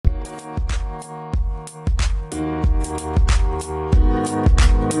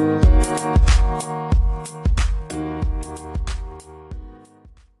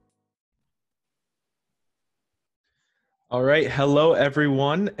All right. Hello,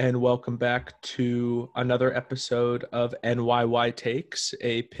 everyone, and welcome back to another episode of NYY Takes,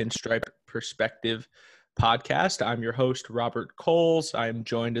 a Pinstripe Perspective podcast. I'm your host, Robert Coles. I am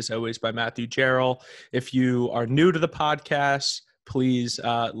joined, as always, by Matthew Jarrell. If you are new to the podcast, please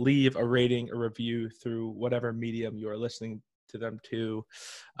leave a rating, a review through whatever medium you are listening to them to.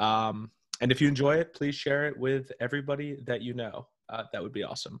 And if you enjoy it, please share it with everybody that you know. That would be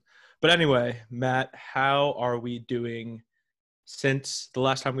awesome. But anyway, Matt, how are we doing since the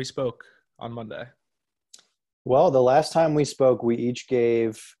last time we spoke on Monday? Well, the last time we spoke, we each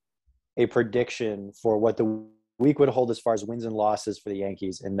gave a prediction for what the week would hold as far as wins and losses for the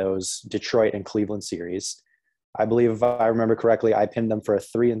Yankees in those Detroit and Cleveland series. I believe, if I remember correctly, I pinned them for a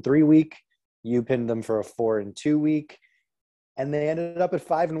 3-3 week. You pinned them for a 4-2 week, and they ended up at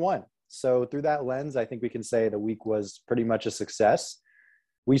 5-1. So through that lens, I think we can say the week was pretty much a success.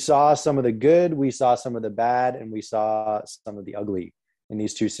 We saw some of the good, we saw some of the bad, and we saw some of the ugly in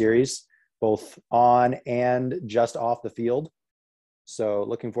these two series, both on and just off the field. So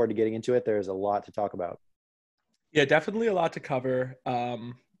looking forward to getting into it. There's a lot to talk about. Yeah, definitely a lot to cover.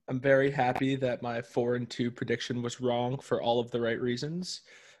 I'm very happy that my 4-2 prediction was wrong for all of the right reasons.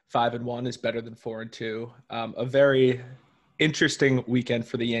 5-1 is better than 4-2. A very interesting weekend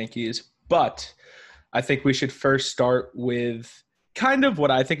for the Yankees, but I think we should first start with kind of what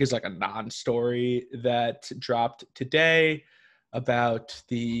I think is like a non-story that dropped today about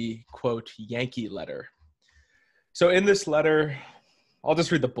the quote Yankee letter. So in this letter, I'll just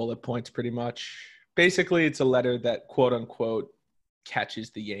read the bullet points pretty much. Basically, it's a letter that quote unquote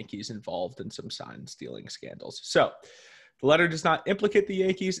catches the Yankees involved in some sign stealing scandals. So the letter does not implicate the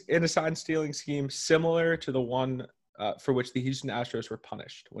Yankees in a sign stealing scheme similar to the one for which the Houston Astros were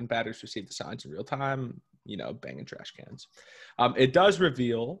punished when batters received the signs in real time, banging trash cans. It does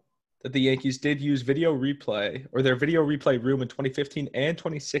reveal that the Yankees did use video replay or their video replay room in 2015 and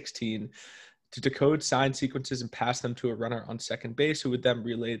 2016 to decode sign sequences and pass them to a runner on second base who would then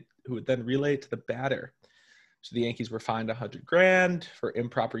relay it to the batter. So the Yankees were fined $100,000 for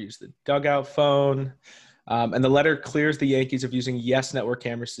improper use of the dugout phone. And the letter clears the Yankees of using Yes Network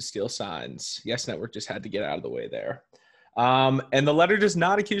cameras to steal signs. Yes Network just had to get out of the way there. And the letter does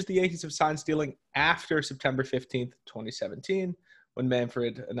not accuse the Yankees of sign stealing after September 15th, 2017, when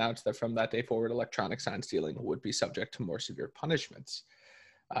Manfred announced that from that day forward, electronic sign stealing would be subject to more severe punishments.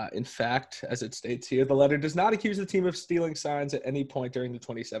 In fact, as it states here, the letter does not accuse the team of stealing signs at any point during the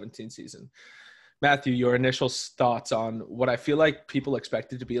 2017 season. Matthew, your initial thoughts on what I feel like people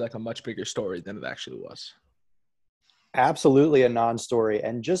expected to be like a much bigger story than it actually was. Absolutely a non-story,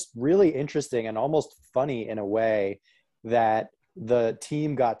 and just really interesting and almost funny in a way that the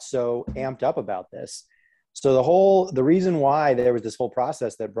team got so amped up about this. So the reason why there was this whole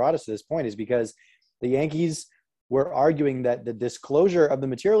process that brought us to this point is because the Yankees were arguing that the disclosure of the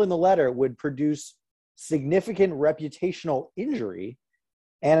material in the letter would produce significant reputational injury.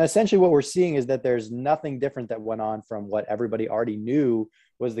 And essentially what we're seeing is that there's nothing different that went on from what everybody already knew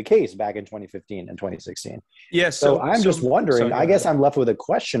was the case back in 2015 and 2016. Yeah, So I'm just wondering, I guess ahead. I'm left with a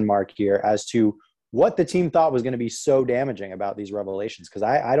question mark here as to what the team thought was going to be so damaging about these revelations, because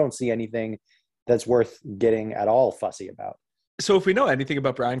I don't see anything that's worth getting at all fussy about. So if we know anything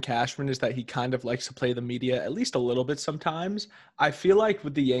about Brian Cashman is that he kind of likes to play the media at least a little bit sometimes. I feel like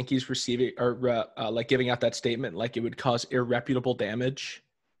with the Yankees receiving or like giving out that statement, like it would cause irreparable damage.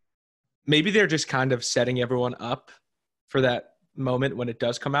 Maybe they're just kind of setting everyone up for that moment when it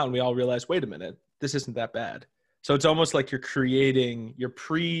does come out and we all realize, wait a minute, this isn't that bad. So it's almost like you're predetermining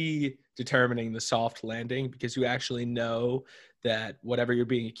the soft landing because you actually know that whatever you're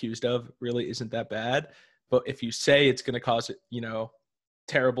being accused of really isn't that bad. But if you say it's going to cause,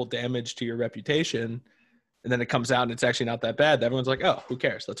 terrible damage to your reputation, and then it comes out and it's actually not that bad, everyone's like, oh, who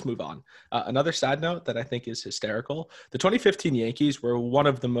cares? Let's move on. Another side note that I think is hysterical, the 2015 Yankees were one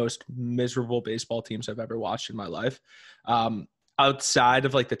of the most miserable baseball teams I've ever watched in my life. Outside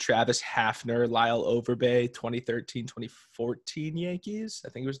of like the Travis Hafner, Lyle Overbay, 2013, 2014 Yankees. I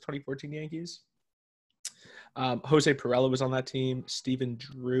think it was 2014 Yankees. Jose Pirela was on that team. Stephen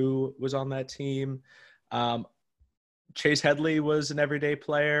Drew was on that team. Chase Headley was an everyday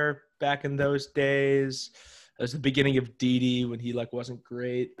player back in those days. It was the beginning of Didi when he wasn't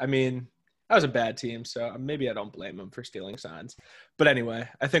great. I mean, that was a bad team, so maybe I don't blame him for stealing signs. But anyway,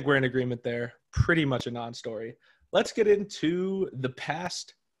 I think we're in agreement there. Pretty much a non-story. Let's get into the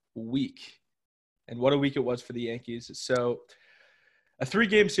past week and what a week it was for the Yankees. So a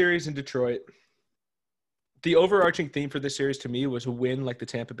 3-game series in Detroit. The overarching theme for this series to me was a win like the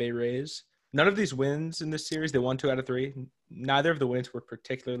Tampa Bay Rays. None of these wins in this series, they won 2 out of 3. Neither of the wins were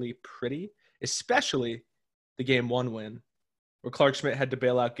particularly pretty, especially the game one win, where Clarke Schmidt had to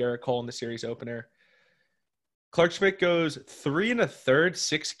bail out Gerrit Cole in the series opener. Clarke Schmidt goes 3 1/3,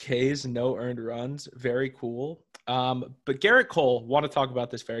 6 Ks, no earned runs. Very cool. But Gerrit Cole, want to talk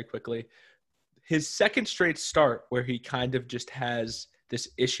about this very quickly. His second straight start where he kind of just has this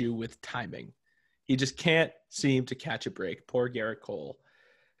issue with timing. He just can't seem to catch a break. Poor Gerrit Cole.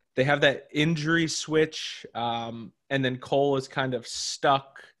 They have that injury switch, and then Cole is kind of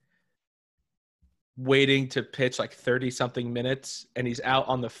stuck waiting to pitch like 30-something minutes, and he's out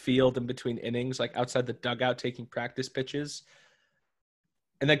on the field in between innings, like outside the dugout taking practice pitches,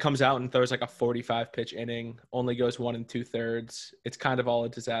 and then comes out and throws like a 45-pitch inning, only goes 1 2/3. It's kind of all a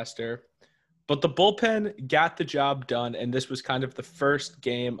disaster. But the bullpen got the job done, and this was kind of the first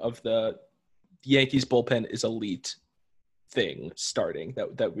game of the Yankees bullpen is elite thing starting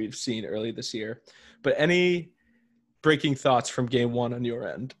that we've seen early this year. But any breaking thoughts from game one on your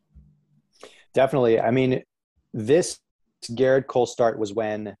end? Definitely. I mean, this Gerrit Cole start was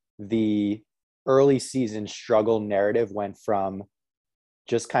when the early season struggle narrative went from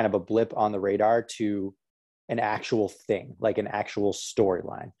just kind of a blip on the radar to an actual thing, like an actual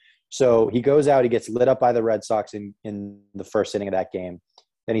storyline. So he goes out, he gets lit up by the Red Sox in the first inning of that game.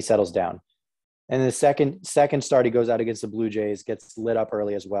 Then he settles down. And the second start, he goes out against the Blue Jays, gets lit up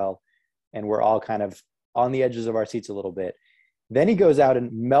early as well. And we're all kind of on the edges of our seats a little bit. Then he goes out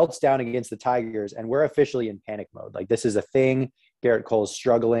and melts down against the Tigers, and we're officially in panic mode. Like, this is a thing. Gerrit Cole is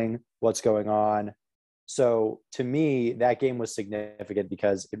struggling. What's going on? So to me, that game was significant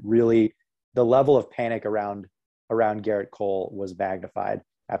because it really, the level of panic around Gerrit Cole was magnified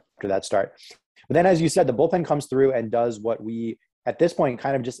after that start. But then, as you said, the bullpen comes through and does what we, at this point,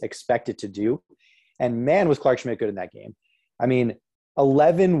 kind of just expect it to do. And man, was Clarke Schmidt good in that game. I mean,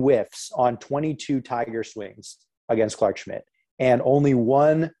 11 whiffs on 22 Tiger swings against Clarke Schmidt. And only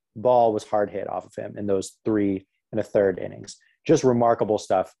one ball was hard hit off of him in those 3 1/3 innings. Just remarkable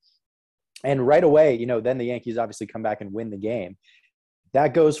stuff. And right away, then the Yankees obviously come back and win the game.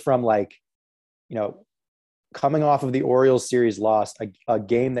 That goes from coming off of the Orioles series loss, a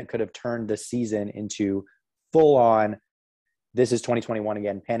game that could have turned the season into full on, this is 2021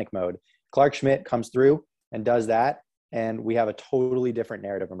 again, panic mode. Clarke Schmidt comes through and does that. And we have a totally different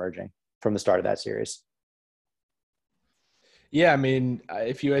narrative emerging from the start of that series. Yeah, I mean,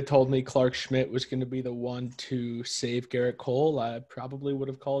 if you had told me Clarke Schmidt was going to be the one to save Gerrit Cole, I probably would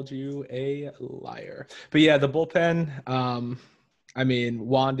have called you a liar. But yeah, the bullpen, I mean,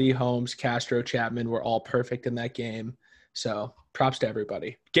 Wandy, Holmes, Castro, Chapman were all perfect in that game. So props to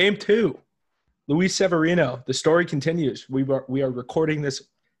everybody. Game two, Luis Severino. The story continues. We are recording this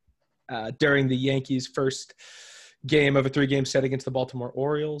during the Yankees' first game of a 3-game set against the Baltimore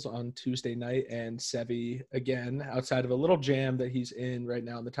Orioles on Tuesday night, and Sevy, again, outside of a little jam that he's in right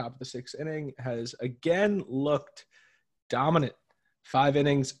now in the top of the 6th inning, has again looked dominant. 5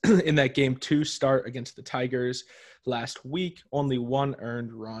 innings in that game 2 start against the Tigers last week, only 1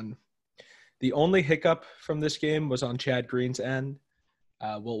 earned run. The only hiccup from this game was on Chad Green's end.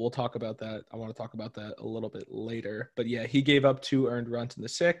 We'll talk about that. I want to talk about that a little bit later. But yeah, he gave up 2 earned runs in the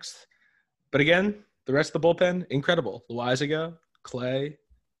 6th. But again, the rest of the bullpen, incredible. Loaisiga, Clay,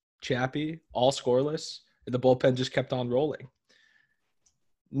 Chappie, all scoreless. The bullpen just kept on rolling.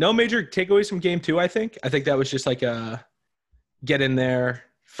 No major takeaways from game 2, I think. I think that was just like a get in there,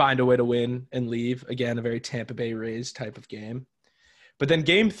 find a way to win, and leave. Again, a very Tampa Bay Rays type of game. But then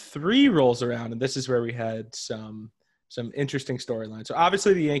game 3 rolls around, and this is where we had some interesting storylines. So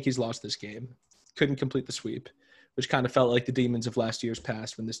obviously the Yankees lost this game. Couldn't complete the sweep, which kind of felt like the demons of last year's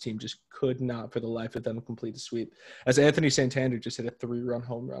past when this team just could not for the life of them complete the sweep. As Anthony Santander just hit a 3-run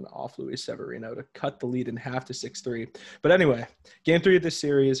home run off Luis Severino to cut the lead in half to 6-3. But anyway, game 3 of this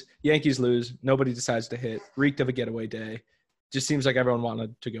series, Yankees lose. Nobody decides to hit. Reeked of a getaway day. Just seems like everyone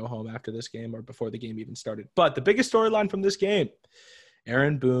wanted to go home after this game or before the game even started. But the biggest storyline from this game,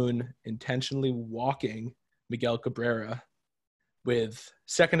 Aaron Boone intentionally walking Miguel Cabrera with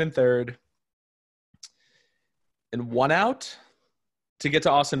 2nd and 3rd and 1 out to get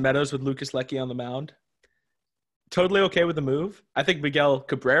to Austin Meadows with Lucas Leckie on the mound. Totally okay with the move. I think Miguel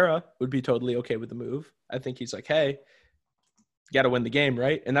Cabrera would be totally okay with the move. I think he's like, hey, you got to win the game,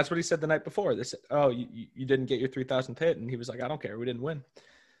 right? And that's what he said the night before. They said, oh, you didn't get your 3,000th hit. And he was like, I don't care. We didn't win.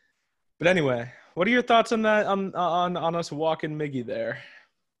 But anyway, what are your thoughts on that, on us walking Miggy there?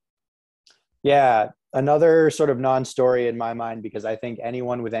 Yeah, another sort of non-story in my mind, because I think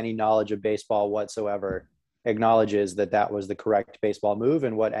anyone with any knowledge of baseball whatsoever acknowledges that that was the correct baseball move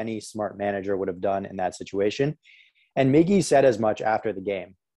and what any smart manager would have done in that situation. And Miggy said as much after the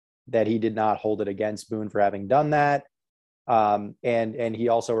game, that he did not hold it against Boone for having done that. And he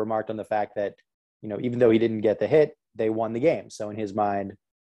also remarked on the fact that even though he didn't get the hit, they won the game. So in his mind,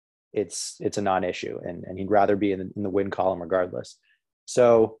 it's a non-issue, and he'd rather be in the win column regardless.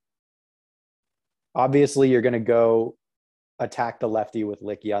 So obviously you're going to go attack the lefty with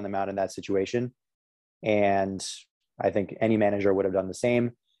Licky on the mound in that situation. And I think any manager would have done the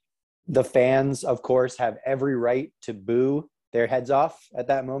same. The fans, of course, have every right to boo their heads off at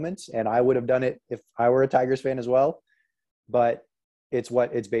that moment. And I would have done it if I were a Tigers fan as well. But it's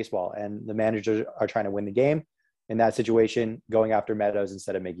baseball, and the managers are trying to win the game. In that situation, going after Meadows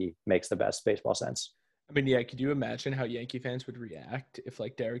instead of Miggy makes the best baseball sense. I mean, yeah, could you imagine how Yankee fans would react if,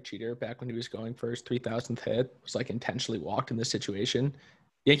 like, Derek Jeter, back when he was going for his 3,000th hit, was, like, intentionally walked in this situation?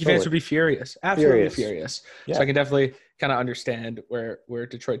 Yankee fans would be furious. Absolutely furious. Yeah. So I can definitely kind of understand where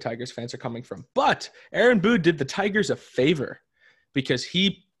Detroit Tigers fans are coming from. But Aaron Boone did the Tigers a favor because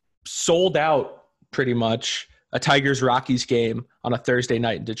he sold out pretty much a Tigers-Rockies game on a Thursday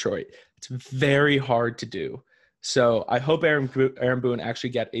night in Detroit. It's very hard to do. So I hope Aaron Boone actually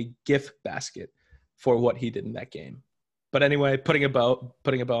get a gift basket for what he did in that game. But anyway, putting a bow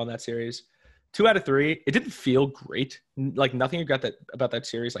on that series. 2 out of 3. It didn't feel great. Like, nothing about that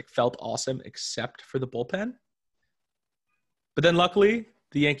series like felt awesome except for the bullpen. But then luckily,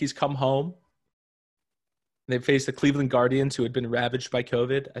 the Yankees come home. They faced the Cleveland Guardians, who had been ravaged by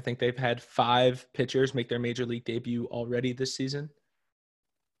COVID. I think they've had 5 pitchers make their major league debut already this season.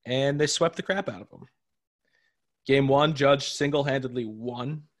 And they swept the crap out of them. Game 1, Judge single-handedly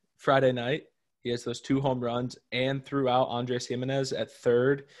won Friday night. He has those 2 home runs and threw out Andres Gimenez at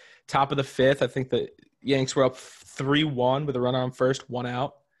third. Top of the 5th, I think the Yanks were up 3-1 with a runner on first, 1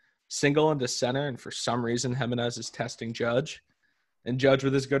 out. Single into center, and for some reason, Gimenez is testing Judge. And Judge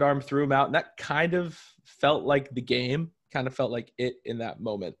with his good arm threw him out, and that kind of felt like the game, kind of felt like it in that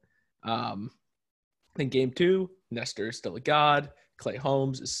moment. In Game 2, Nestor is still a god. Clay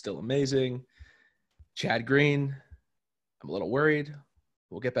Holmes is still amazing. Chad Green, I'm a little worried.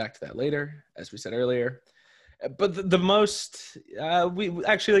 We'll get back to that later, as we said earlier. But the most,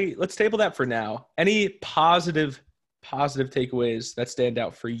 let's table that for now. Any positive takeaways that stand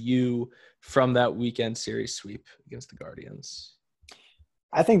out for you from that weekend series sweep against the Guardians?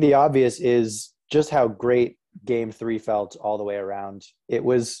 I think the obvious is just how great Game 3 felt all the way around.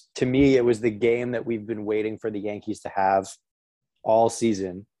 To me, it was the game that we've been waiting for the Yankees to have all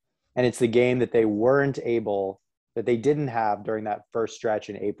season. And it's the game that they didn't have during that first stretch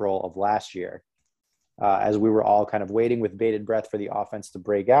in April of last year. As we were all kind of waiting with bated breath for the offense to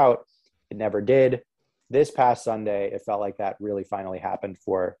break out. It never did. This past Sunday, it felt like that really finally happened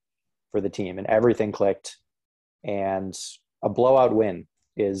for the team, and everything clicked. And a blowout win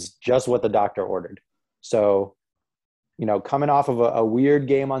is just what the doctor ordered. So, coming off of a weird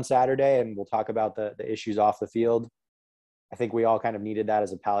game on Saturday, and we'll talk about the issues off the field, I think we all kind of needed that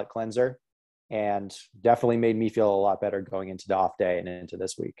as a palate cleanser, and definitely made me feel a lot better going into the off day and into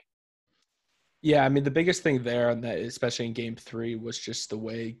this week. Yeah, I mean, the biggest thing there on that, especially in Game 3, was just the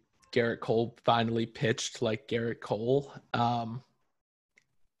way Garrett Cole finally pitched like Garrett Cole. And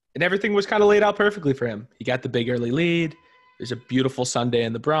everything was kind of laid out perfectly for him. He got the big early lead. It was a beautiful Sunday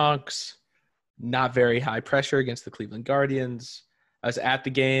in the Bronx. Not very high pressure against the Cleveland Guardians. I was at the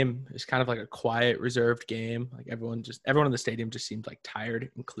game. It was kind of like a quiet, reserved game. Like everyone in the stadium just seemed like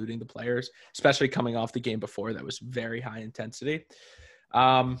tired, including the players, especially coming off the game before that was very high intensity.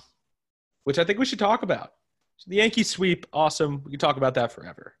 Which I think we should talk about. So the Yankees sweep, awesome. We can talk about that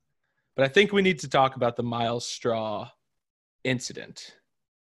forever. But I think we need to talk about the Myles Straw incident.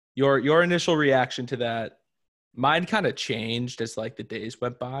 Your initial reaction to that, mine kind of changed as like the days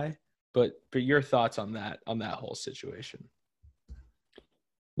went by. But your thoughts on that whole situation.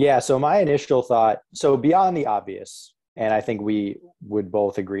 Yeah, so my initial thought, so beyond the obvious, and I think we would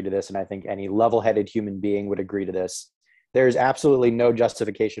both agree to this, and I think any level-headed human being would agree to this, there's absolutely no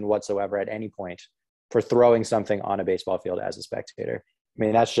justification whatsoever at any point for throwing something on a baseball field as a spectator. I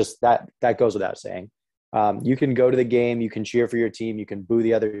mean, that's just that goes without saying. You can go to the game, you can cheer for your team, you can boo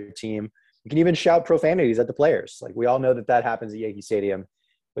the other team, you can even shout profanities at the players. Like, we all know that happens at Yankee Stadium,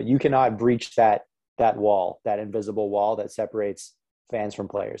 but you cannot breach that wall, that invisible wall that separates fans from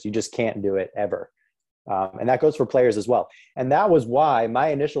players. You just can't do it ever. And that goes for players as well. And that was why my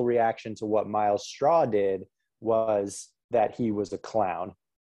initial reaction to what Myles Straw did was that he was a clown.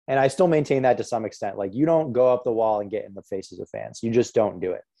 And I still maintain that to some extent. Like, you don't go up the wall and get in the faces of fans. You just don't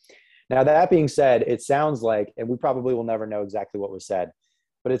do it. Now, that being said, it sounds like, and we probably will never know exactly what was said,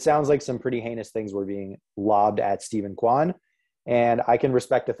 but it sounds like some pretty heinous things were being lobbed at Steven Kwan. And I can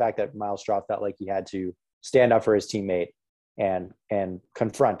respect the fact that Myles Straw felt like he had to stand up for his teammate and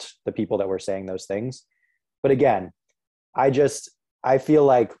confront the people that were saying those things. But again, I feel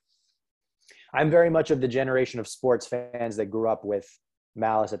like I'm very much of the generation of sports fans that grew up with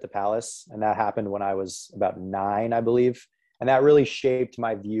Malice at the Palace. And that happened when I was about 9, I believe. And that really shaped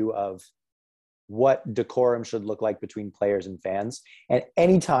my view of what decorum should look like between players and fans. And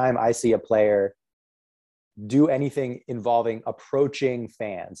anytime I see a player do anything involving approaching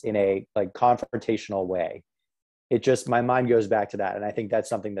fans in a like confrontational way, it just, my mind goes back to that. And I think that's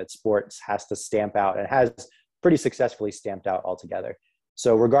something that sports has to stamp out, and has pretty successfully stamped out altogether.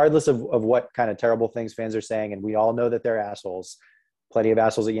 So regardless of what kind of terrible things fans are saying, and we all know that they're assholes, plenty of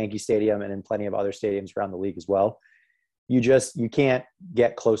assholes at Yankee Stadium and in plenty of other stadiums around the league as well, you can't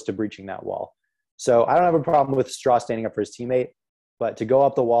get close to breaching that wall. So I don't have a problem with Straw standing up for his teammate, but to go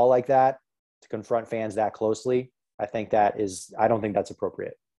up the wall like that, to confront fans that closely, I don't think that's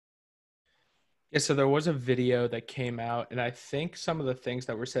appropriate. Yeah, so there was a video that came out, and I think some of the things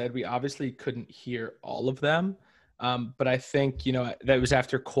that were said, we obviously couldn't hear all of them. But I think, that was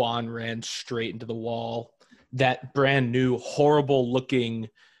after Kwan ran straight into the wall. That brand new, horrible looking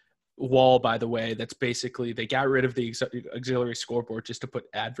wall, by the way, that's basically, they got rid of the auxiliary scoreboard just to put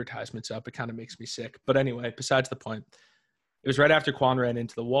advertisements up. It kind of makes me sick. But anyway, besides the point, it was right after Kwan ran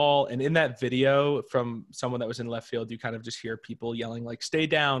into the wall. And in that video from someone that was in left field, you kind of just hear people yelling like, "Stay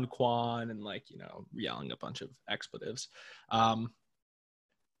down, Kwan," and like, yelling a bunch of expletives.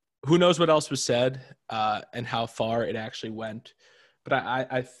 Who knows what else was said and how far it actually went. But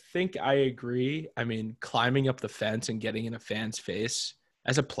I think I agree. I mean, climbing up the fence and getting in a fan's face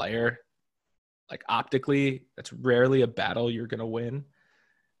as a player, like optically, that's rarely a battle you're going to win.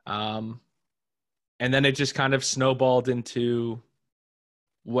 And then it just kind of snowballed into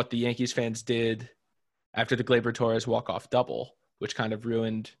what the Yankees fans did after the Gleyber Torres walk-off double, which kind of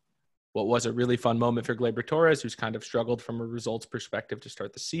ruined what was a really fun moment for Gleyber Torres, who's kind of struggled from a results perspective to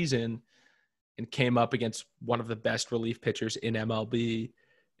start the season and came up against one of the best relief pitchers in MLB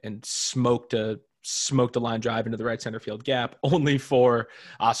and smoked a line drive into the right center field gap, only for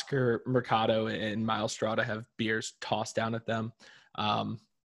Oscar Mercado and Miles Straw to have beers tossed down at them.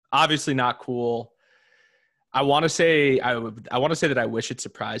 Obviously not cool. I want to say that I wish it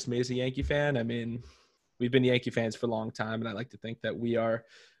surprised me as a Yankee fan. I mean, we've been Yankee fans for a long time, and I like to think that we are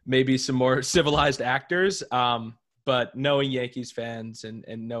maybe some more civilized actors. But knowing Yankees fans and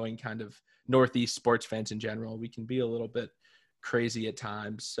knowing kind of Northeast sports fans in general, we can be a little bit crazy at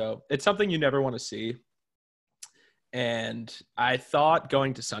times. So it's something you never want to see. And I thought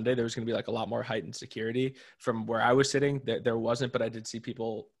going to Sunday, there was going to be like a lot more heightened security. From where I was sitting, there wasn't, but I did see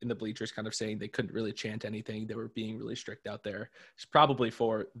people in the bleachers kind of saying they couldn't really chant anything. They were being really strict out there. It's probably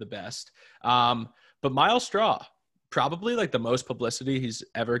for the best. But Miles Straw, probably like the most publicity he's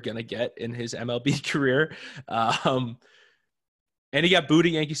ever going to get in his MLB career. And he got booed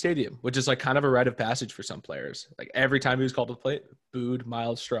at Yankee Stadium, which is like kind of a rite of passage for some players. Like every time he was called to the plate, booed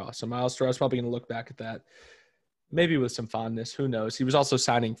Miles Straw. So Miles Straw is probably going to look back at that maybe with some fondness. Who knows? He was also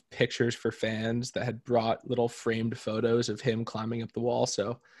signing pictures for fans that had brought little framed photos of him climbing up the wall.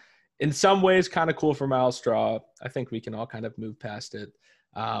 So in some ways, kind of cool for Miles Straw. I think we can all kind of move past it.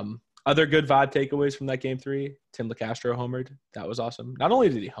 Other good vibe takeaways from that game 3, Tim LeCastro homered. That was awesome. Not only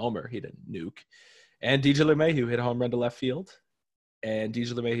did he homer, he did a nuke. And DJ LeMahieu hit a home run to left field. And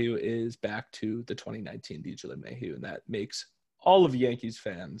DJ LeMahieu is back to the 2019 DJ LeMahieu. And that makes all of Yankees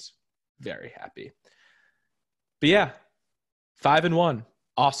fans very happy. But yeah, 5-1.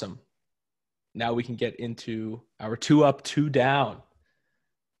 Awesome. Now we can get into our 2 up, 2 down.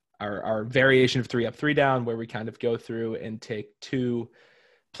 Our variation of 3 up, 3 down, where we kind of go through and take 2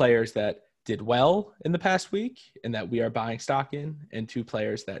 players that did well in the past week and that we are buying stock in, and 2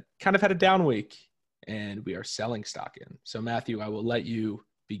 players that kind of had a down week and we are selling stock in. So Matthew, I will let you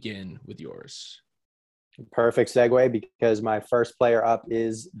begin with yours. Perfect segue, because my first player up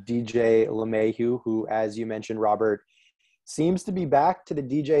is DJ LeMahieu, who, as you mentioned, Robert, seems to be back to the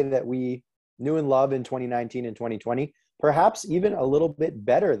DJ that we knew and loved in 2019 and 2020, perhaps even a little bit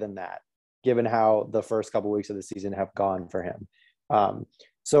better than that, given how the first couple of weeks of the season have gone for him.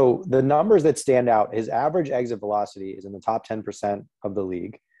 So the numbers that stand out, his average exit velocity is in the top 10% of the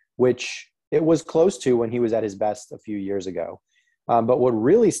league, which it was close to when he was at his best a few years ago. But what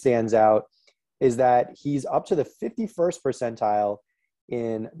really stands out is that he's up to the 51st percentile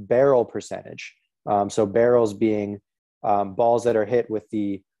in barrel percentage. So barrels being balls that are hit with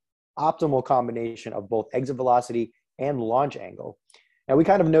the optimal combination of both exit velocity and launch angle. Now, we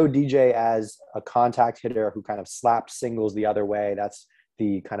kind of know DJ as a contact hitter who kind of slaps singles the other way. That's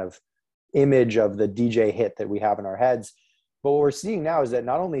the kind of image of the DJ hit that we have in our heads. But what we're seeing now is that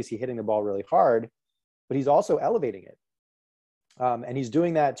not only is he hitting the ball really hard, but he's also elevating it. And he's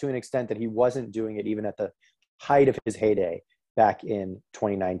doing that to an extent that he wasn't doing it even at the height of his heyday back in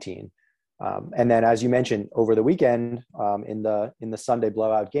 2019. And then, as you mentioned, over the weekend in the Sunday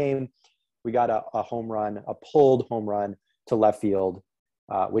blowout game, we got a home run, a pulled home run to left field,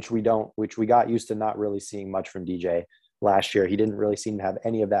 which we got used to not really seeing much from DJ last year. He didn't really seem to have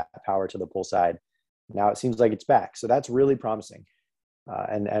any of that power to the pull side. Now it seems like it's back, so that's really promising.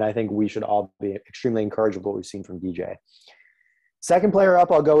 And I think we should all be extremely encouraged with what we've seen from DJ. Second player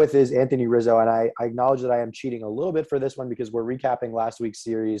up I'll go with is Anthony Rizzo, and I acknowledge that I am cheating a little bit for this one because we're recapping last week's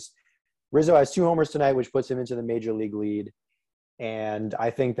series. Rizzo has 2 homers tonight, which puts him into the major league lead. And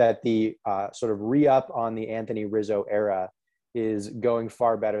I think that the sort of re-up on the Anthony Rizzo era is going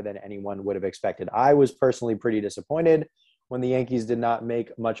far better than anyone would have expected. I was personally pretty disappointed when the Yankees did not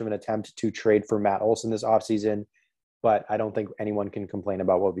make much of an attempt to trade for Matt Olson this offseason, but I don't think anyone can complain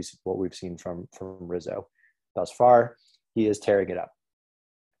about what we've seen from Rizzo thus far. He is tearing it up.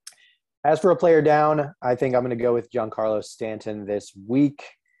 As for a player down, I think I'm going to go with Giancarlo Stanton this week.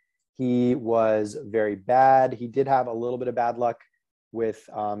 He was very bad. He did have a little bit of bad luck with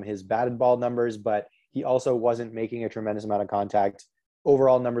his batted ball numbers, but he also wasn't making a tremendous amount of contact.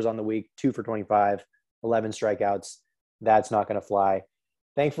 Overall numbers on the week, 2 for 25, 11 strikeouts. That's not going to fly.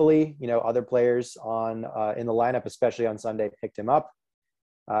 Thankfully, other players in the lineup, especially on Sunday, picked him up.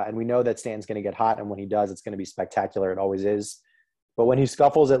 And we know that Stanton's going to get hot, and when he does, it's going to be spectacular. It always is. But when he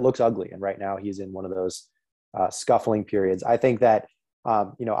scuffles, it looks ugly. And right now he's in one of those scuffling periods. I think that,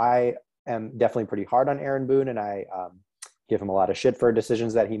 I am definitely pretty hard on Aaron Boone, and I give him a lot of shit for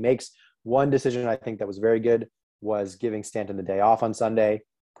decisions that he makes. One decision I think that was very good was giving Stanton the day off on Sunday.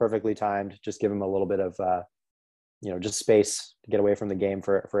 Perfectly timed. Just give him a little bit of, just space to get away from the game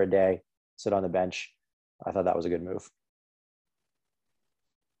for a day, sit on the bench. I thought that was a good move.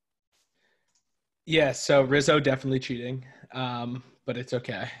 Yeah, so Rizzo definitely cheating, but it's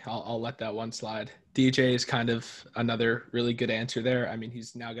okay. I'll let that one slide. DJ is kind of another really good answer there. I mean,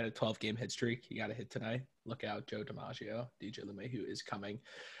 he's now got a 12-game hit streak. He got a hit tonight. Look out, Joe DiMaggio. DJ LeMahieu is coming.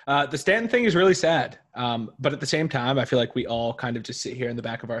 The Stanton thing is really sad, but at the same time, I feel like we all kind of just sit here in the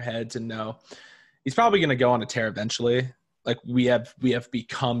back of our heads and know he's probably going to go on a tear eventually. Like we have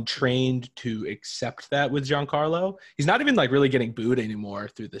become trained to accept that with Giancarlo. He's not even like really getting booed anymore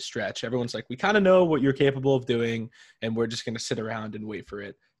through the stretch. Everyone's like, we kind of know what you're capable of doing, and we're just going to sit around and wait for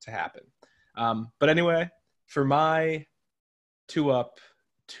it to happen. But anyway, for my 2 up,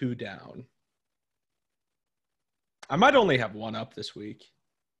 2 down, I might only have 1 up this week,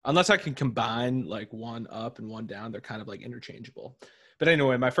 unless I can combine like 1 up and 1 down. They're kind of like interchangeable. But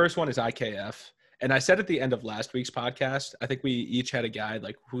anyway, my first one is IKF. And I said at the end of last week's podcast, I think we each had a guide,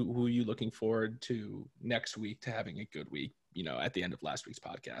 like who are you looking forward to next week to having a good week, at the end of last week's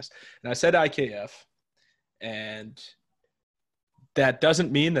podcast. And I said IKF, and that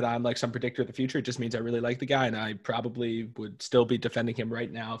doesn't mean that I'm like some predictor of the future. It just means I really like the guy, and I probably would still be defending him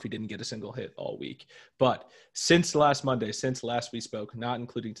right now if he didn't get a single hit all week. But since last Monday, since last we spoke, not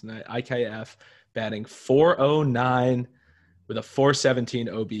including tonight, IKF batting .409 with a .417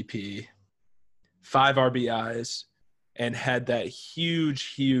 OBP. 5 RBIs, and had that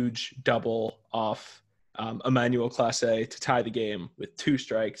huge double off Emmanuel Clase to tie the game with 2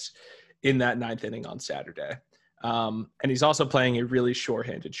 strikes in that 9th inning on Saturday. And he's also playing a really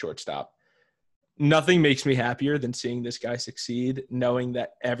sure-handed shortstop. Nothing makes me happier than seeing this guy succeed, knowing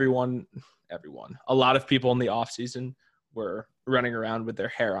that a lot of people in the offseason were running around with their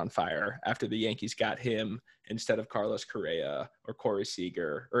hair on fire after the Yankees got him instead of Carlos Correa or Corey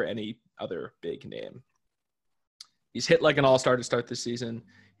Seager or any other big name. He's hit like an all-star to start this season.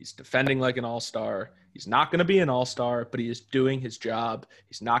 He's defending like an all-star. He's not going to be an all-star, but he is doing his job.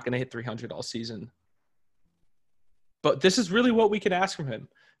 He's not going to hit 300 all season. But this is really what we can ask from him.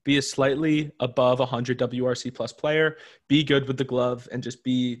 Be a slightly above 100 WRC plus player, be good with the glove, and just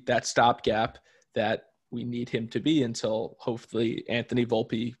be that stopgap that we need him to be until hopefully Anthony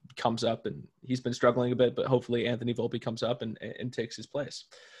Volpe comes up, and he's been struggling a bit, but hopefully Anthony Volpe comes up and takes his place.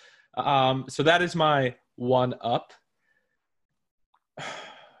 So that is my 1 up.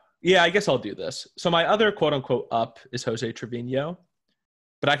 Yeah, I guess I'll do this. So my other quote unquote up is Jose Trevino,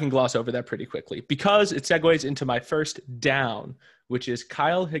 but I can gloss over that pretty quickly because it segues into my first down, which is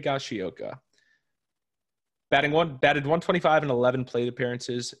Kyle Higashioka. Batted 125 and 11 plate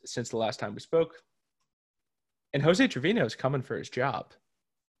appearances since the last time we spoke. And Jose Trevino is coming for his job.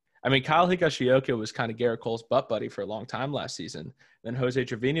 I mean, Kyle Higashioka was kind of Garrett Cole's butt buddy for a long time last season. Then Jose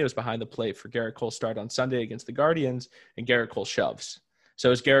Trevino is behind the plate for Garrett Cole's start on Sunday against the Guardians, and Garrett Cole shoves. So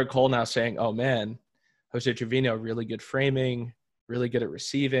is Garrett Cole now saying, oh, man, Jose Trevino, really good framing, really good at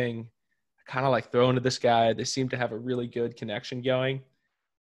receiving, kind of like throwing to this guy. They seem to have a really good connection going.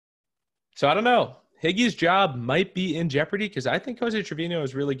 So I don't know. Higgy's job might be in jeopardy because I think Jose Trevino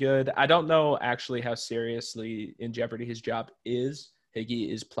is really good. I don't know actually how seriously in jeopardy his job is.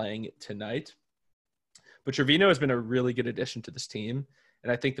 Higgy is playing tonight. But Trevino has been a really good addition to this team.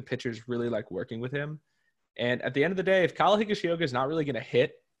 And I think the pitchers really like working with him. And at the end of the day, if Kyle Higashioka is not really going to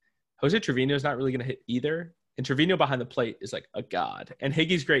hit, Jose Trevino is not really going to hit either. And Trevino behind the plate is like a god. And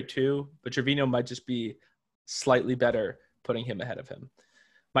Higgy's great too, but Trevino might just be slightly better putting him ahead of him.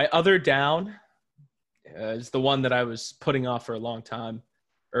 My other down is the one that I was putting off for a long time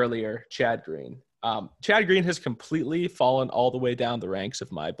earlier, Chad Green. Chad Green has completely fallen all the way down the ranks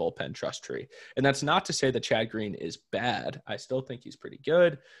of my bullpen trust tree. And that's not to say that Chad Green is bad. I still think he's pretty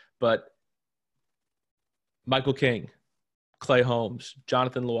good, but Michael King, Clay Holmes,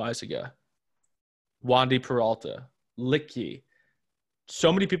 Jonathan Loaizaga, Wandy Peralta, Licky,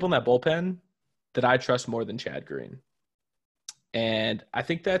 so many people in that bullpen that I trust more than Chad Green. And I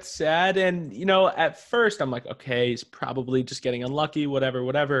think that's sad. And, at first I'm like, okay, he's probably just getting unlucky,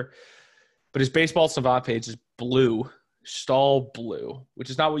 whatever. But his baseball savant page is blue, stall blue, which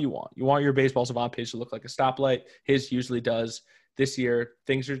is not what you want. You want your baseball savant page to look like a stoplight. His usually does. This year,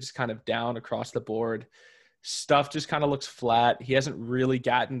 things are just kind of down across the board. Stuff just kind of looks flat. He hasn't really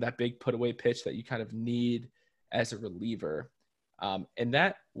gotten that big put away pitch that you kind of need as a reliever. And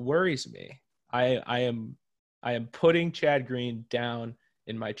that worries me. I am putting Chad Green down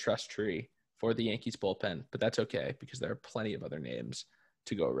in my trust tree for the Yankees bullpen, but that's okay because there are plenty of other names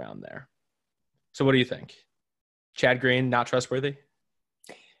to go around there. So what do you think? Chad Green, not trustworthy?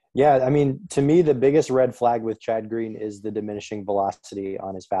 Yeah, I mean, to me, the biggest red flag with Chad Green is the diminishing velocity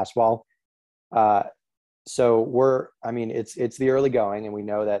on his fastball. It's the early going, and we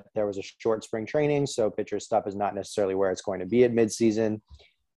know that there was a short spring training, so pitcher stuff is not necessarily where it's going to be at midseason.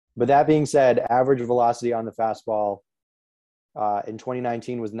 But that being said, average velocity on the fastball in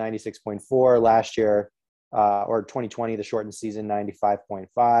 2019 was 96.4. Last year, or 2020, the shortened season,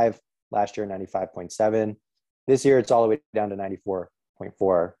 95.5. Last year, 95.7. This year, it's all the way down to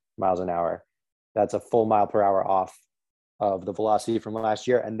 94.4 miles an hour. That's a full mile per hour off of the velocity from last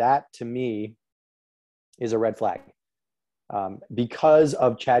year. And that, to me, is a red flag. Because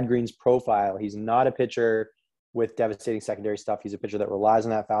of Chad Green's profile, he's not a pitcher with devastating secondary stuff. He's a pitcher that relies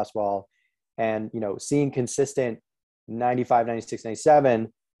on that fastball. And, seeing consistent 95, 96,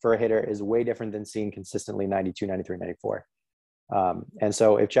 97 for a hitter is way different than seeing consistently 92, 93, 94. And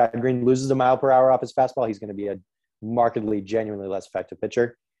so if Chad Green loses a mile per hour off his fastball, he's going to be a markedly, genuinely less effective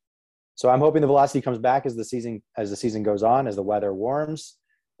pitcher. So I'm hoping the velocity comes back as the season goes on, as the weather warms.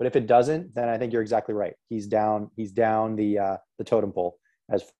 But if it doesn't, then I think you're exactly right. He's down the totem pole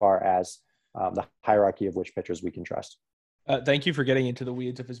as far as the hierarchy of which pitchers we can trust. Thank you for getting into the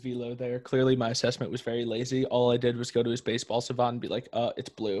weeds of his velo there. Clearly, my assessment was very lazy. All I did was go to his baseball savant and be like, it's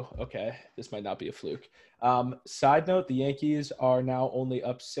blue. Okay, this might not be a fluke. Side note, the Yankees are now only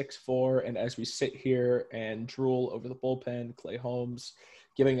up 6-4, and as we sit here and drool over the bullpen, Clay Holmes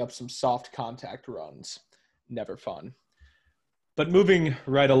giving up some soft contact runs. Never fun. But moving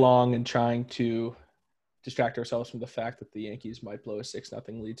right along and trying to distract ourselves from the fact that the Yankees might blow a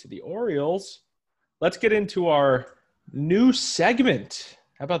 6-0 lead to the Orioles, let's get into our new segment.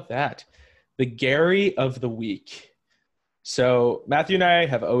 How about that? The Gary of the Week. So Matthew and I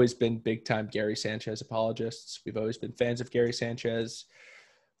have always been big-time Gary Sanchez apologists. We've always been fans of Gary Sanchez.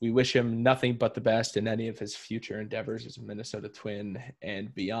 We wish him nothing but the best in any of his future endeavors as a Minnesota Twin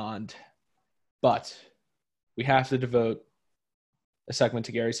and beyond. But we have to devote a segment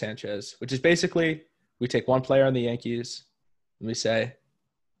to Gary Sanchez, which is basically we take one player on the Yankees and we say,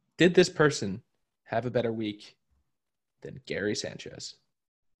 did this person have a better week than Gary Sanchez?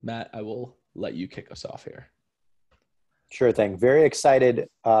 Matt, I will let you kick us off here. Sure thing. Very excited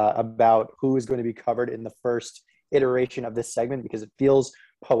about who is going to be covered in the first iteration of this segment because it feels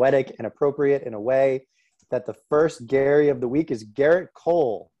poetic and appropriate in a way that the first Gary of the week is Gerrit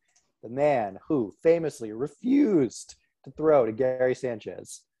Cole, the man who famously refused to throw to Gary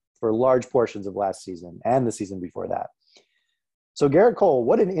Sanchez for large portions of last season and the season before that. So Gerrit Cole,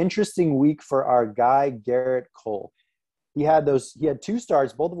 what an interesting week for our guy, Gerrit Cole. He had 2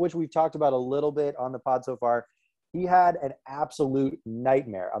 starts, both of which we've talked about a little bit on the pod so far. He had an absolute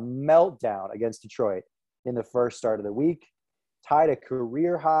nightmare, a meltdown against Detroit in the first start of the week, tied a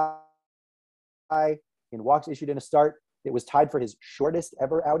career high in walks issued in a start. It was tied for his shortest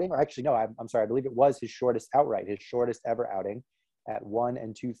ever outing, or actually, no, I'm sorry. I believe it was his shortest outright, his shortest ever outing at 1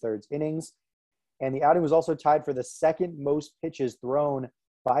 2/3 innings. And the outing was also tied for the second most pitches thrown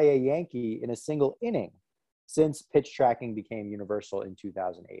by a Yankee in a single inning since pitch tracking became universal in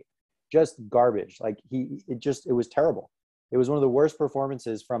 2008. Just garbage. It was terrible. It was one of the worst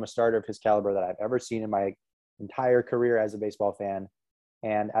performances from a starter of his caliber that I've ever seen in my entire career as a baseball fan.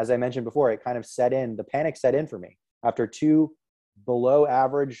 And as I mentioned before, it kind of the panic set in for me. After two below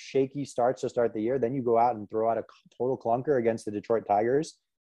average, shaky starts to start the year, then you go out and throw out a total clunker against the Detroit Tigers,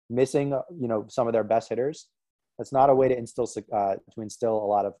 missing, some of their best hitters. That's not a way to instill a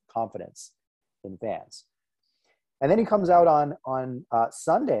lot of confidence in fans. And then he comes out on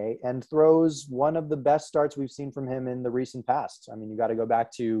Sunday and throws one of the best starts we've seen from him in the recent past. I mean, you got to go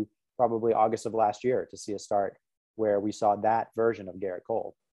back to probably August of last year to see a start where we saw that version of Gerrit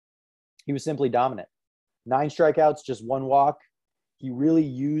Cole. He was simply dominant. 9 strikeouts, just 1 walk. He really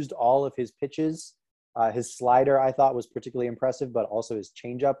used all of his pitches. His slider, I thought, was particularly impressive, but also his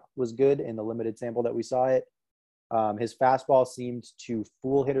changeup was good in the limited sample that we saw it. His fastball seemed to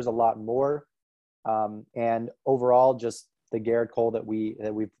fool hitters a lot more. And overall, just the Gerrit Cole that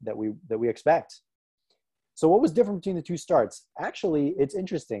we expect. So what was different between the two starts? Actually, it's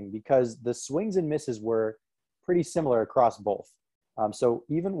interesting because the swings and misses were pretty similar across both. So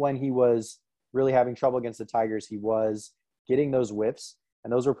even when he was really having trouble against the Tigers, he was getting those whiffs,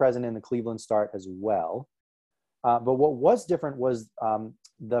 and those were present in the Cleveland start as well. But what was different was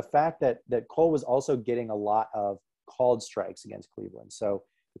the fact that Cole was also getting a lot of called strikes against Cleveland. So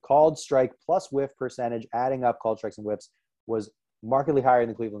the called strike plus whiff percentage, adding up called strikes and whiffs, was markedly higher in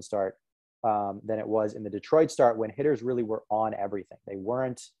the Cleveland start than it was in the Detroit start, when hitters really were on everything. They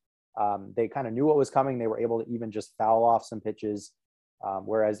weren't, they kind of knew what was coming. They were able to even just foul off some pitches.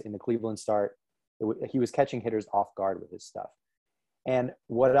 Whereas in the Cleveland start, he was catching hitters off guard with his stuff. And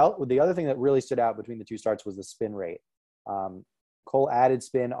the other thing that really stood out between the two starts was the spin rate. Cole added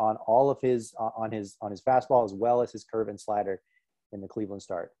spin on all of his fastball, as well as his curve and slider in the Cleveland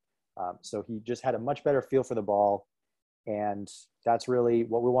start. So he just had a much better feel for the ball. And that's really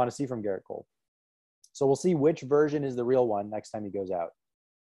what we want to see from Gerrit Cole. So we'll see which version is the real one next time he goes out.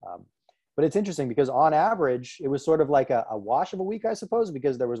 But it's interesting because on average, it was sort of like a wash of a week, I suppose,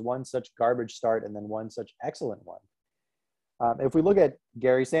 because there was one such garbage start and then one such excellent one. If we look at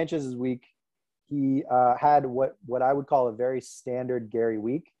Gary Sanchez's week, he had what I would call a very standard Gary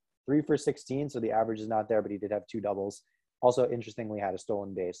week, 3 for 16. So the average is not there, but he did have 2 doubles. Also, interestingly, had a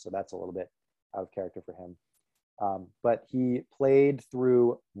stolen base. So that's a little bit out of character for him. But he played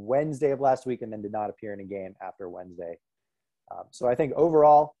through Wednesday of last week and then did not appear in a game after Wednesday. So I think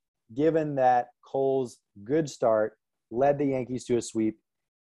overall, given that Cole's good start led the Yankees to a sweep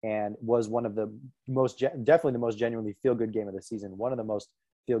and was one of the definitely the most genuinely feel-good game of the season, one of the most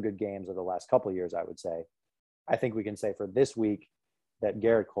feel-good games of the last couple of years, I would say. I think we can say for this week that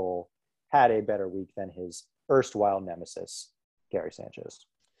Gerrit Cole had a better week than his erstwhile nemesis, Gary Sanchez.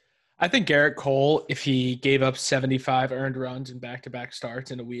 I think Gerrit Cole, if he gave up 75 earned runs in back-to-back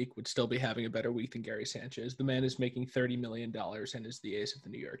starts in a week, would still be having a better week than Gary Sanchez. The man is making $30 million and is the ace of the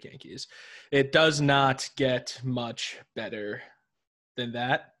New York Yankees. It does not get much better than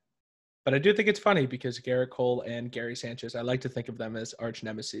that. But I do think it's funny because Gerrit Cole and Gary Sanchez, I like to think of them as arch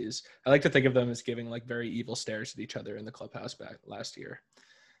nemesis. I like to think of them as giving like very evil stares at each other in the clubhouse back last year.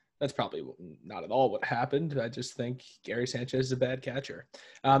 That's probably not at all what happened. I just think Gary Sanchez is a bad catcher.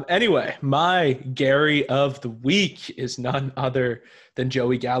 Anyway, my Gary of the week is none other than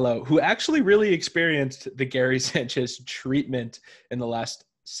Joey Gallo, who actually really experienced the Gary Sanchez treatment in the last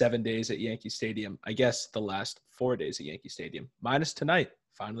 7 days at Yankee Stadium. I guess the last 4 days at Yankee Stadium, minus tonight,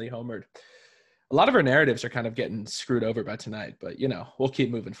 finally homered. A lot of our narratives are kind of getting screwed over by tonight, but, we'll keep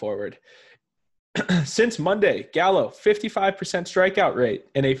moving forward. Since Monday, Gallo, 55% strikeout rate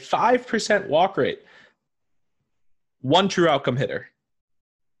and a 5% walk rate. 1 true outcome hitter.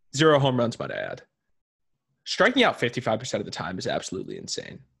 0 home runs, might I add. Striking out 55% of the time is absolutely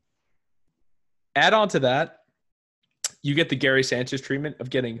insane. Add on to that, you get the Gary Sanchez treatment of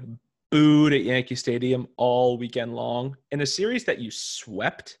getting booed at Yankee Stadium all weekend long in a series that you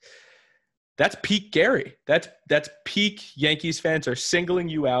swept. That's peak Gary. That's peak Yankees fans are singling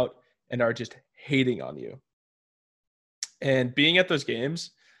you out and are just hating on you. And being at those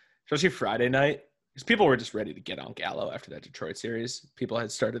games, especially Friday night, because people were just ready to get on Gallo after that Detroit series. People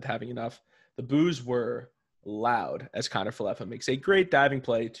had started having enough. The boos were loud as Connor Falefa makes a great diving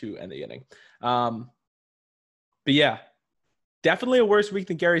play to end the inning. But yeah, definitely a worse week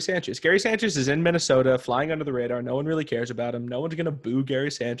than Gary Sanchez. Gary Sanchez is in Minnesota, flying under the radar. No one really cares about him. No one's going to boo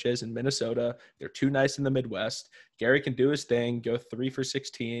Gary Sanchez in Minnesota. They're too nice in the Midwest. Gary can do his thing, go 3 for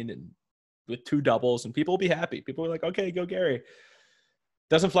 16 and with 2 doubles, and people will be happy. People are like, okay, go Gary.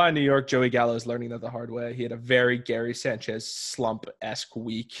 Doesn't fly in New York. Joey Gallo is learning that the hard way. He had a very Gary Sanchez slump-esque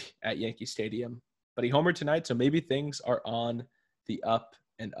week at Yankee Stadium. But he homered tonight, so maybe things are on the up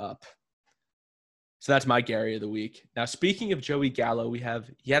and up. So that's my Gary of the week. Now, speaking of Joey Gallo, we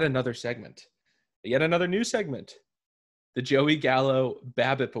have yet another segment, yet another new segment, the Joey Gallo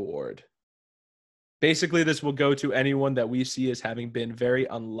BABIP Award. Basically, this will go to anyone that we see as having been very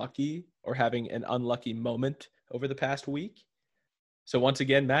unlucky or having an unlucky moment over the past week. So once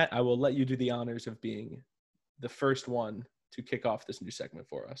again, Matt, I will let you do the honors of being the first one to kick off this new segment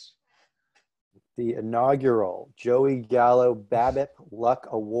for us. The inaugural Joey Gallo BABIP Luck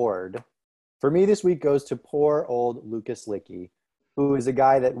Award. For me, this week goes to poor old Lucas Licky, who is a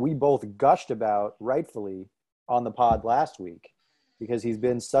guy that we both gushed about rightfully on the pod last week because he's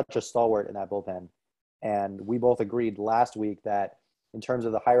been such a stalwart in that bullpen. And we both agreed last week that in terms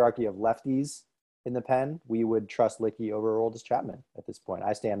of the hierarchy of lefties in the pen, we would trust Licky over Aroldis Chapman at this point.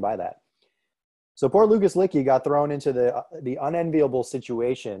 I stand by that. So poor Lucas Licky got thrown into the unenviable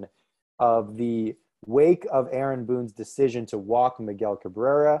situation of the wake of Aaron Boone's decision to walk Miguel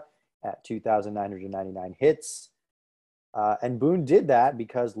Cabrera at 2,999 hits. And Boone did that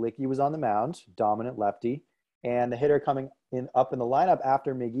because Licky was on the mound, dominant lefty, and the hitter coming up in the lineup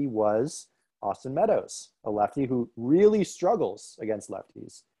after Miggy was Austin Meadows, a lefty who really struggles against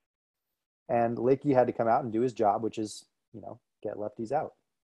lefties. And Licky had to come out and do his job, which is, get lefties out.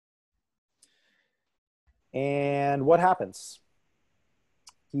 And what happens?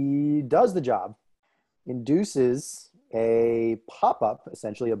 He does the job, induces a pop-up,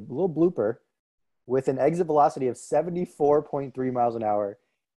 essentially a little blooper, with an exit velocity of 74.3 miles an hour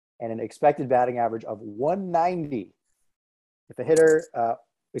and an expected batting average of 190. If a hitter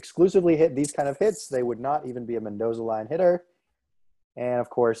exclusively hit these kind of hits, they would not even be a Mendoza line hitter. And of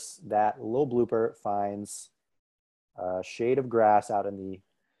course, that little blooper finds a shade of grass out in the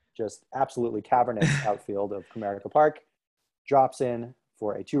just absolutely cavernous outfield of Comerica Park, drops in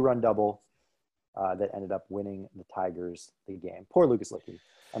for a 2-run double that ended up winning the Tigers the game. Poor Lucas Licky.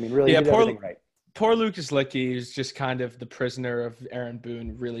 I mean, really, he did everything right. Poor Lucas Licky is just kind of the prisoner of Aaron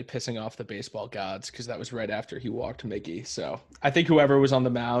Boone really pissing off the baseball gods because that was right after he walked Miggy. So I think whoever was on the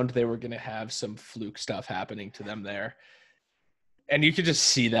mound, they were going to have some fluke stuff happening to them there. And you could just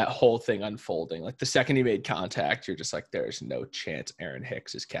see that whole thing unfolding. Like the second he made contact, you're just like, there's no chance Aaron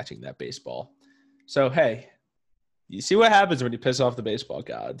Hicks is catching that baseball. So, hey, you see what happens when you piss off the baseball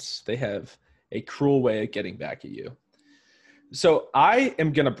gods. They have a cruel way of getting back at you. So I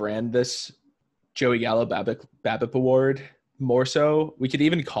am going to brand this Joey Gallo BABIP Award more so. We could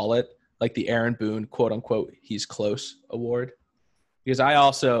even call it like the Aaron Boone, quote unquote, he's close award. Because I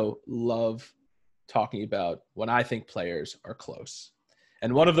also love talking about when I think players are close.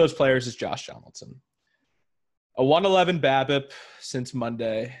 And one of those players is Josh Donaldson. A 111 BABIP since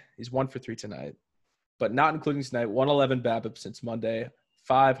Monday. He's 1 for 3 tonight. But not including tonight, 111 BABIP since Monday.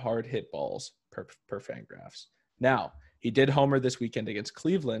 5 hard hit balls per Fangraphs. Now, he did homer this weekend against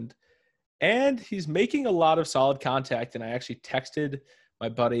Cleveland. And he's making a lot of solid contact. And I actually texted my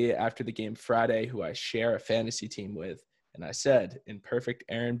buddy after the game Friday, who I share a fantasy team with. And I said, in perfect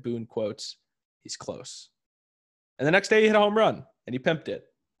Aaron Boone quotes, he's close. And the next day he hit a home run and he pimped it.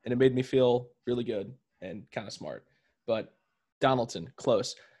 And it made me feel really good and kind of smart. But Donaldson,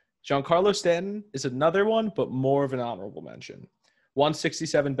 close. Giancarlo Stanton is another one, but more of an honorable mention.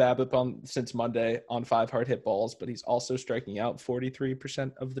 167 BABIP since Monday on 5 hard hit balls, but he's also striking out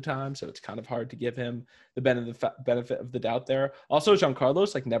 43% of the time, so it's kind of hard to give him the benefit of the doubt there. Also,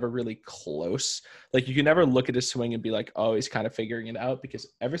 Giancarlo's like never really close. Like you can never look at his swing and be like, oh, he's kind of figuring it out, because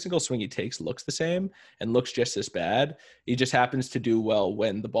every single swing he takes looks the same and looks just as bad. He just happens to do well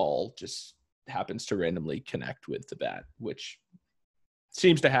when the ball just happens to randomly connect with the bat, which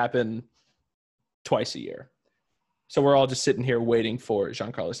seems to happen twice a year. So we're all just sitting here waiting for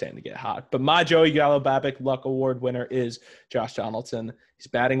Giancarlo Stanton to get hot. But my Joey Gallo BABIP Luck Award winner is Josh Donaldson. He's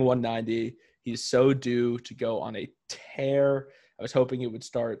batting 190. He's so due to go on a tear. I was hoping it would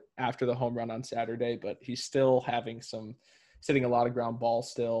start after the home run on Saturday, but he's still sitting a lot of ground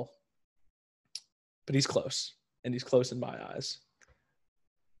balls still. But he's close, and he's close in my eyes.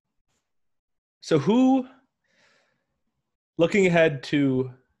 So looking ahead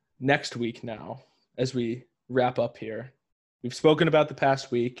to next week now, as we wrap up here. We've spoken about the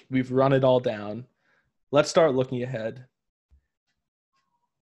past week. We've run it all down. Let's start looking ahead.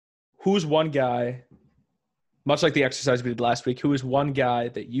 Who's one guy, much like the exercise we did last week, who is one guy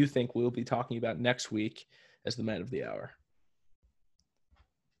that you think we'll be talking about next week as the man of the hour?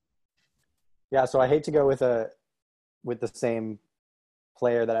 Yeah, so I hate to go with the same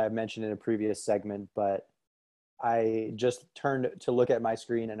player that I mentioned in a previous segment, but I just turned to look at my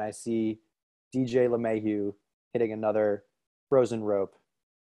screen and I see DJ LeMahieu hitting another frozen rope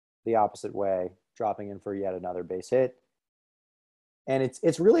the opposite way, dropping in for yet another base hit. And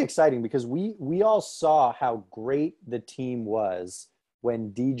it's really exciting because we all saw how great the team was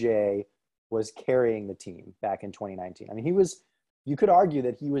when DJ was carrying the team back in 2019. I mean, you could argue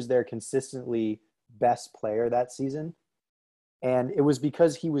that he was their consistently best player that season. And it was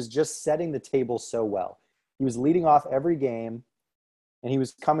because he was just setting the table so well. He was leading off every game, and he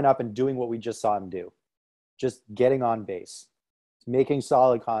was coming up and doing what we just saw him do, just getting on base, making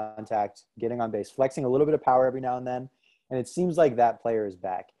solid contact, getting on base, flexing a little bit of power every now and then. And it seems like that player is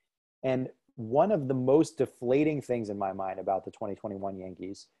back. And one of the most deflating things in my mind about the 2021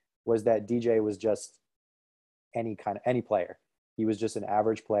 Yankees was that DJ was just any player. He was just an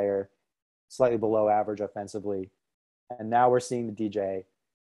average player, slightly below average offensively. And now we're seeing the DJ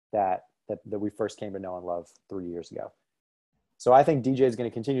that we first came to know and love 3 years ago. So I think DJ is going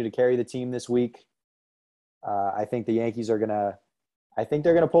to continue to carry the team this week. I think the Yankees they're going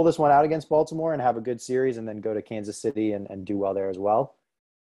to pull this one out against Baltimore and have a good series, and then go to Kansas City and do well there as well.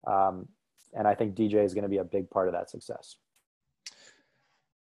 And I think DJ is going to be a big part of that success.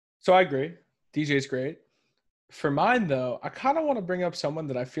 So I agree. DJ's great. For mine, though, I kind of want to bring up someone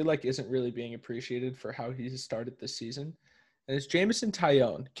that I feel like isn't really being appreciated for how he's started this season. And it's Jameson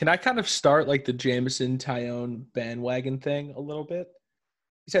Taillon. Can I kind of start like the Jameson Taillon bandwagon thing a little bit?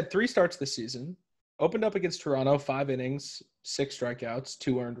 He's had 3 starts this season. Opened up against Toronto, 5 innings, 6 strikeouts,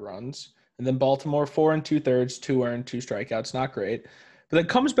 2 earned runs. And then Baltimore, 4 2/3, 2 earned, 2 strikeouts. Not great. But then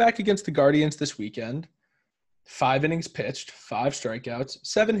comes back against the Guardians this weekend. 5 innings pitched, 5 strikeouts,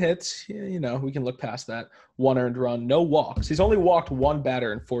 7 hits. You know, we can look past that. 1 earned run, no walks. He's only walked 1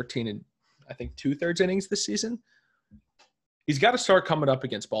 batter in 14 and I think 2/3 innings this season. He's got to start coming up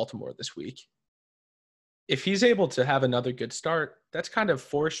against Baltimore this week. If he's able to have another good start, that's kind of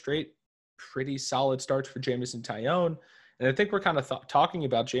 4 straight pretty solid starts for Jameson Taillon. And I think we're kind of talking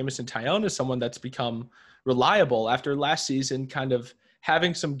about Jameson Taillon as someone that's become reliable after last season, kind of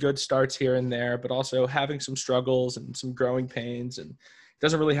having some good starts here and there, but also having some struggles and some growing pains, and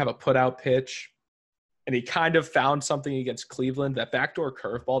doesn't really have a put-out pitch. And he kind of found something against Cleveland, that backdoor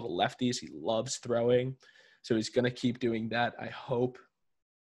curveball to lefties he loves throwing. So he's going to keep doing that, I hope.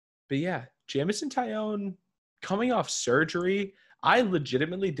 But yeah, Jameson Taillon coming off surgery. I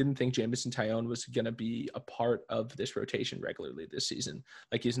legitimately didn't think Jameson Taillon was going to be a part of this rotation regularly this season.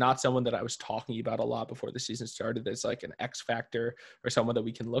 Like, he's not someone that I was talking about a lot before the season started as like an X factor or someone that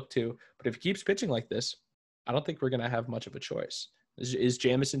we can look to. But if he keeps pitching like this, I don't think we're going to have much of a choice. Is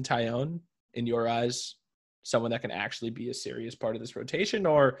Jameson Taillon, in your eyes, someone that can actually be a serious part of this rotation,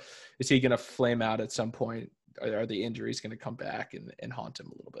 or is he going to flame out at some point? Are the injuries going to come back and haunt him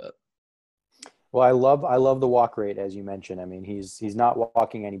a little bit? Well, I love the walk rate, as you mentioned. I mean, he's not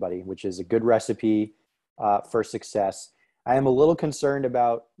walking anybody, which is a good recipe for success. I am a little concerned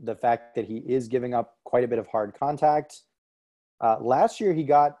about the fact that he is giving up quite a bit of hard contact. Last year, he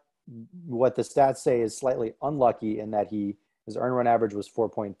got what the stats say is slightly unlucky in that his earned run average was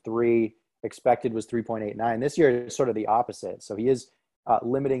 4.3, expected was 3.89. This year is sort of the opposite. So he is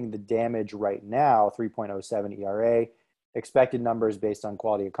limiting the damage right now, 3.07 ERA. Expected numbers based on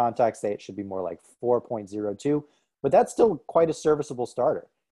quality of contact say it should be more like 4.02, but that's still quite a serviceable starter.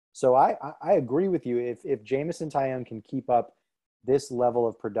 So I agree with you. If Jameson Taillon can keep up this level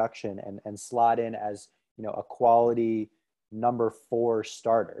of production and slot in as, you know, a quality number 4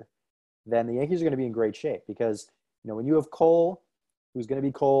 starter, then the Yankees are going to be in great shape, because, you know, when you have Cole, who's going to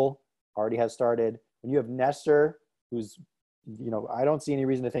be Cole, already has started, when you have Nestor, who's, you know, I don't see any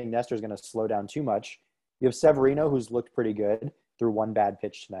reason to think Nestor is going to slow down too much. You have Severino, who's looked pretty good through 1 bad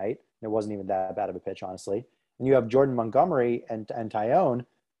pitch tonight. It wasn't even that bad of a pitch, honestly. And you have Jordan Montgomery and Taillon,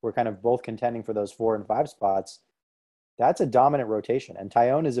 who are kind of both contending for those 4 and 5 spots. That's a dominant rotation. And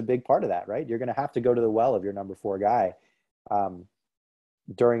Taillon is a big part of that, right? You're going to have to go to the well of your number 4 guy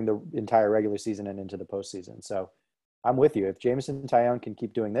during the entire regular season and into the postseason. So I'm with you. If Jameson Taillon can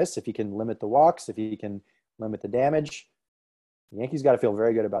keep doing this, if he can limit the walks, if he can limit the damage, the Yankees got to feel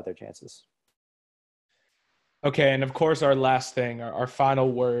very good about their chances. Okay, and of course, our last thing, our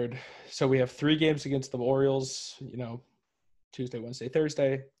final word. So we have 3 games against the Orioles, you know, Tuesday, Wednesday,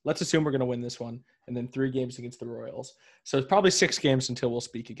 Thursday. Let's assume we're going to win this one. And then 3 games against the Royals. So it's probably 6 games until we'll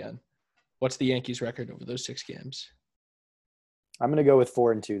speak again. What's the Yankees' record over those 6 games? I'm going to go with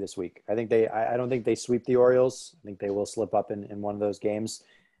 4-2 this week. I don't think they sweep the Orioles. I think they will slip up in one of those games.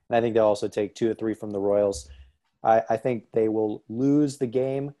 And I think they'll also take 2 or 3 from the Royals. I think they will lose the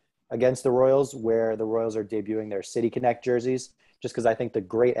game against the Royals, where the Royals are debuting their City Connect jerseys, just because I think the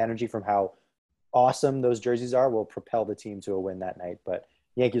great energy from how awesome those jerseys are will propel the team to a win that night. But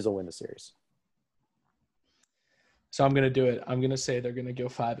Yankees will win the series. So I'm going to do it. I'm going to say they're going to go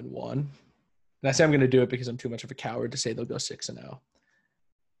 5-1. And I say I'm going to do it because I'm too much of a coward to say they'll go 6-0.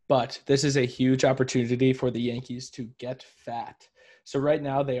 But this is a huge opportunity for the Yankees to get fat. So right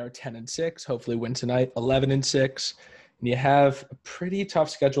now they are 10-6, hopefully win tonight, 11-6. And you have a pretty tough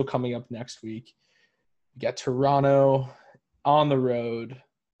schedule coming up next week. You got Toronto on the road.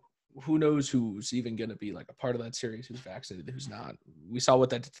 Who knows who's even going to be like a part of that series, who's vaccinated, who's not. We saw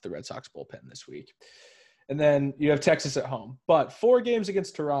what that did to the Red Sox bullpen this week. And then you have Texas at home. But 4 games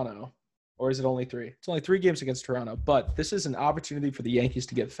against Toronto. Or is it only 3? It's only 3 games against Toronto. But this is an opportunity for the Yankees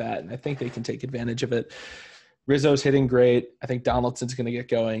to get fat, and I think they can take advantage of it. Rizzo's hitting great. I think Donaldson's going to get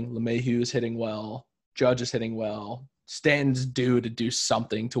going. LeMahieu's hitting well. Judge is hitting well. Stanton's due to do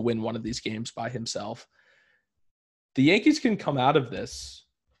something to win one of these games by himself. The Yankees can come out of this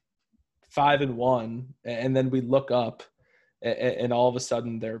 5-1, and then we look up, and all of a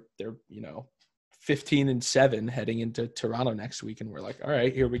sudden they're 15-7 heading into Toronto next week, and we're like, all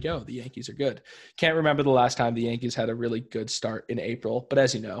right, here we go. The Yankees are good. Can't remember the last time the Yankees had a really good start in April, but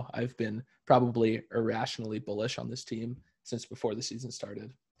as you know, I've been probably irrationally bullish on this team since before the season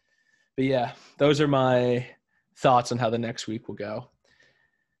started. But yeah, those are my thoughts on how the next week will go.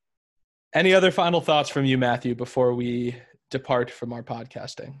 Any other final thoughts from you, Matthew, before we depart from our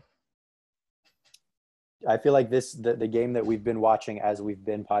podcasting? I feel like the game that we've been watching as we've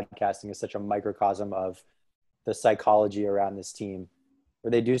been podcasting is such a microcosm of the psychology around this team, where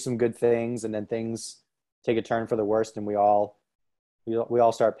they do some good things and then things take a turn for the worst, and we all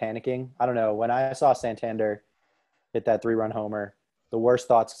start panicking. I don't know. When I saw Santander hit that 3-run homer, the worst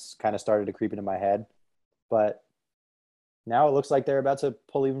thoughts kind of started to creep into my head. But now it looks like they're about to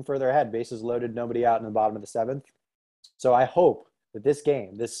pull even further ahead. Bases loaded, nobody out in the bottom of the 7th. So I hope that this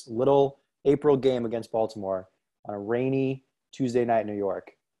game, this little April game against Baltimore on a rainy Tuesday night in New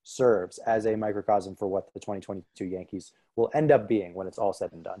York, serves as a microcosm for what the 2022 Yankees will end up being when it's all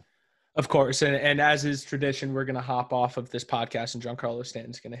said and done. Of course, and as is tradition, we're going to hop off of this podcast, and Giancarlo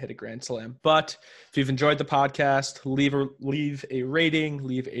Stanton's going to hit a grand slam. But if you've enjoyed the podcast, leave a rating,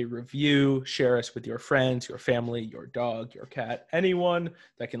 leave a review, share us with your friends, your family, your dog, your cat, anyone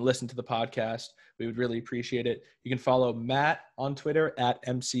that can listen to the podcast. We would really appreciate it. You can follow Matt on Twitter at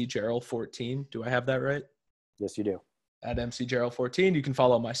MCGerald14. Do I have that right? Yes, you do. At MCGerald14. You can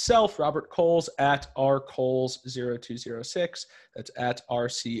follow myself, Robert Coles, at rcoles0206. That's at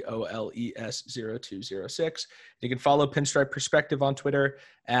RCOLES0206. You can follow Pinstripe Perspective on Twitter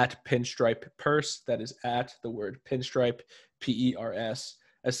at Pinstripe Purse. That is at the word Pinstripe, PERS.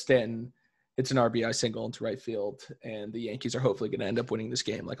 As Stanton, it's an RBI single into right field, and the Yankees are hopefully going to end up winning this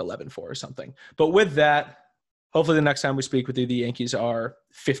game like 11-4 or something. But with that, hopefully the next time we speak with you, the Yankees are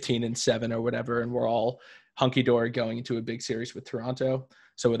 15-7 or whatever, and we're all hunky-dory going into a big series with Toronto.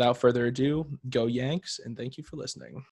 So without further ado, go Yanks, and thank you for listening.